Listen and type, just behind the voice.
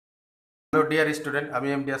Hello dear student, আমি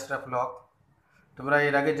MD Ashraf হক। তোমরা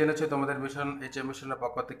এর আগে জেনেছো তোমাদের মিশন মিশনের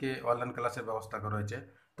পক্ষ থেকে অনলাইন ক্লাসের ব্যবস্থা করা হয়েছে।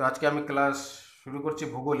 তো আজকে আমি ক্লাস শুরু করছি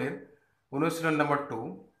ভূগোলের অনুশীলন নাম্বার 2।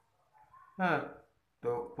 হ্যাঁ, তো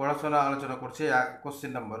পড়াশোনা আলোচনা করছি,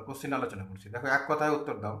 কোশ্চিন আলোচনা করছি। দেখো, এক কথায়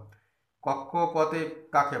উত্তর দাও। কক্ষপথে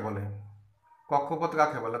কাকে বলে? কক্ষপথ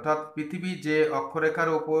কাকে বলে? অর্থাৎ পৃথিবী যে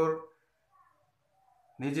অক্ষরেখার উপর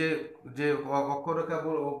নিজে যে অক্ষরেখা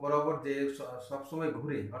বরাবর যে সবসময়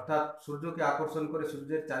ঘুরে, অর্থাৎ সূর্যকে আকর্ষণ করে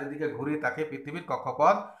সূর্যের চারিদিকে ঘুরে, তাকে পৃথিবীর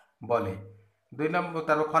কক্ষপথ বলে। 2 নম্বর,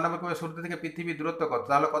 তারপর খ নম্বর করে সূর্য থেকে পৃথিবীর দূরত্ব কত?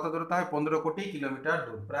 তাহলে কত দূরত্ব হয়? 15 কোটি কিলোমিটার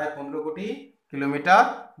দূর, প্রায় 15 কোটি কিলোমিটার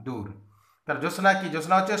দূর। তার জ্যোৎস্না কি?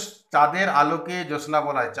 জ্যোৎস্না হচ্ছে চাঁদের আলোকে জ্যোৎস্না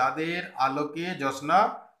বলা হয়, চাঁদের আলোকে জ্যোৎস্না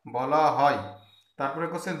বলা হয়। তারপরে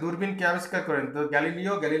কোশ্চেন, দূরবীন কে আবিষ্কার করেন? তো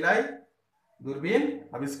গ্যালিলিও গ্যালিলাই দূরবীন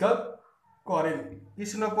আবিষ্কার করেন।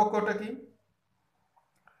 কৃষ্ণপক্ষটা কি?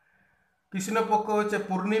 কৃষ্ণপক্ষ হচ্ছে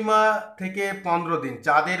পূর্ণিমা থেকে 15 দিন,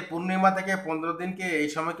 চাঁদের পূর্ণিমা থেকে 15 দিনকে এই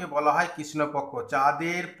সময়কে বলা হয় কৃষ্ণপক্ষ।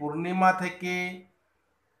 চাঁদের পূর্ণিমা থেকে,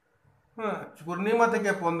 হ্যাঁ, পূর্ণিমা থেকে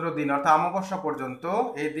 15 দিন অর্থাৎ অমাবস্যা পর্যন্ত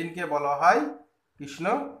এই দিনকে বলা হয়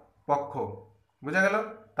কৃষ্ণপক্ষ। বুঝা গেল?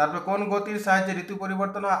 তারপর কোন গতির সাহায্যে ঋতু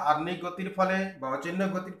পরিবর্তন হয়? আহ্নিক গতির ফলে বা অচিহ্ন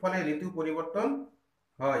গতির ফলে ঋতু পরিবর্তন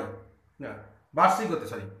হয়। না, বার্ষিক গতি,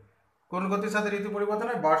 সরি। কোন গতির সাথে ঋতু পরিবর্তন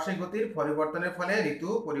হয়? বার্ষিক গতির পরিবর্তনের ফলে ঋতু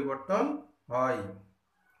পরিবর্তন হয়।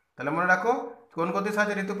 তাহলে মনে রাখো, কোন গতির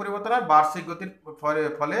সাথে ঋতু পরিবর্তন হয়? বার্ষিক গতির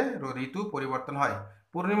ফলে ঋতু পরিবর্তন হয়।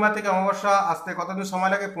 পূর্ণিমা থেকে অমাবস্যা আসতে কতদিন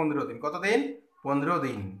সময় লাগে? 15 দিন। কতদিন? 15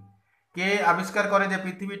 দিন। কে আবিষ্কার করে যে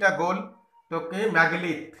পৃথিবীটা গোল? তো কে?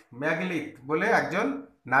 ম্যাগলিথ বলে একজন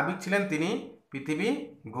নাবিক ছিলেন, তিনি পৃথিবী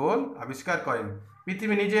গোল আবিষ্কার করেন।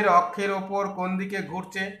 পৃথিবী নিজের অক্ষের ওপর কোন দিকে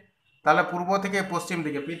ঘুরছে? তাহলে পূর্ব থেকে পশ্চিম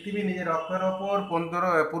দিকে। পৃথিবী নিজের অক্ষের ওপর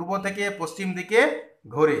পূর্ব থেকে পশ্চিম দিকে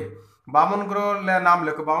ঘোরে। বামন গ্রহ নাম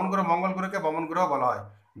লেখো। বামন গ্রহ, মঙ্গল গ্রহকে বামন গ্রহ বলা হয়।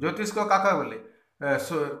 জ্যোতিষ্ক কাকে বলে?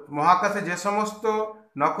 মহাকাশে যে সমস্ত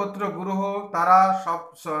নক্ষত্র, গ্রহ, তারা সব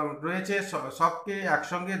রয়েছে, সবকে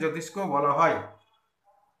একসঙ্গে জ্যোতিষ্ক বলা হয়।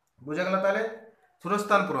 বুঝে গেল? তাহলে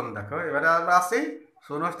শূন্যস্থান পূরণ। দেখো, এবারে আমরা আসি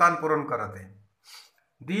শূন্যস্থান পূরণ করাতে।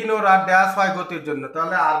 দিন ও রাত ড্যাশ হয় গতির জন্য?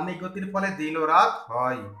 তাহলে আহ্নিক গতির ফলে দিন ও রাত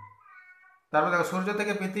হয়। তারপর দেখো, সূর্য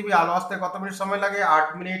থেকে পৃথিবী আলো আসতে কত মিনিট সময় লাগে? 8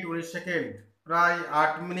 মিনিট 19 সেকেন্ড। প্রায়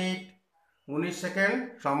 8 মিনিট 19 সেকেন্ড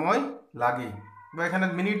সময় লাগে, বা এখানে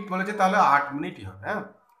মিনিট বলেছে, তাহলে 8 মিনিটই হবে। হ্যাঁ,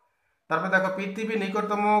 তারপর দেখো, পৃথিবীর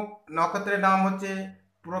নিকটতম নক্ষত্রের নাম হচ্ছে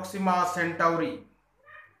প্রক্সিমা সেন্টাউরি।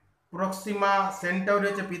 প্রক্সিমা সেন্টাউরি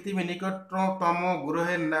হচ্ছে পৃথিবীর নিকটতম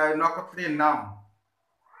গ্রহের নক্ষত্রের নাম,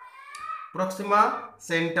 প্রক্সিমা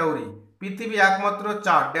সেন্টাউরি। পৃথিবী একমাত্র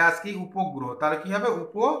চাঁদ ড্যাশ কি? উপগ্রহ। তাহলে কি হবে?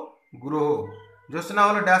 উপগ্রহ। জ্যোৎস্না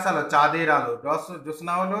হলো ড্যাশ আলো? চাঁদের আলো।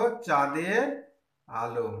 জ্যোৎস্না হলো চাঁদের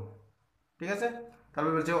আলো। ঠিক আছে?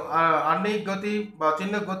 তারপর বলছে আহ্নিক গতি বা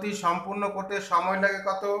চিহ্ন গতি সম্পূর্ণ করতে সময় লাগে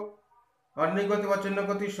কত? আহ্নিক গতি বা চিহ্ন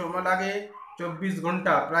গতি সময় লাগে 24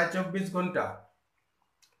 ঘন্টা, প্রায় 24 ঘন্টা।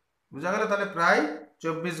 বুঝা গেল? তাহলে প্রায়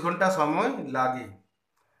 24 ঘন্টা সময় লাগে।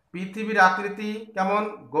 পৃথিবীর আকৃতি কেমন?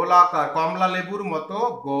 গোলাকার, কমলা লেবুর মতো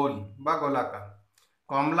গোল বা গোলাকার,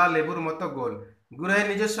 কমলা লেবুর মতো গোল। গ্রহের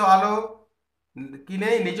নিজস্ব আলো কি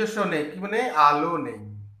নেই? নিজস্ব নেই। কি মানে? আলো নেই,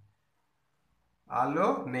 আলো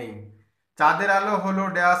নেই। চাঁদের আলো হলো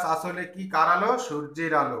ড্যাশ আসলে কি? কার আলো?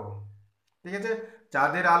 সূর্যের আলো। ঠিক আছে?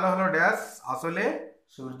 চাঁদের আলো হলো ড্যাশ আসলে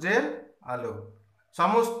সূর্যের আলো।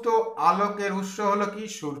 সমস্ত আলোকের উৎস হলো কি?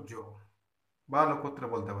 সূর্য বা নক্ষত্র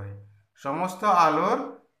বলতে পারি। সমস্ত আলোর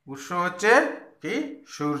উৎস হচ্ছে কি?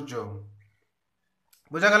 সূর্য।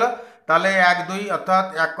 বোঝা গেল? তাহলে 1 2 অর্থাৎ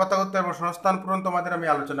এক কথা উত্তর এবং শূন্যস্থান পূরণ তোমাদের আমি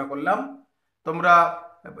আলোচনা করলাম। তোমরা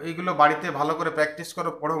এইগুলো বাড়িতে ভালো করে প্র্যাকটিস করো,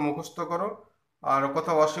 পড়ো, মুখস্থ করো। আর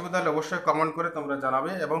কোথাও অসুবিধা হলে অবশ্যই কমেন্ট করে তোমরা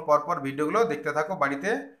জানাবে, এবং পরপর ভিডিওগুলো দেখতে থাকো, বাড়িতে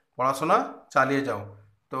পড়াশোনা চালিয়ে যাও।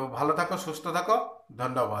 তো ভালো থাকো, সুস্থ থাকো,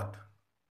 ধন্যবাদ।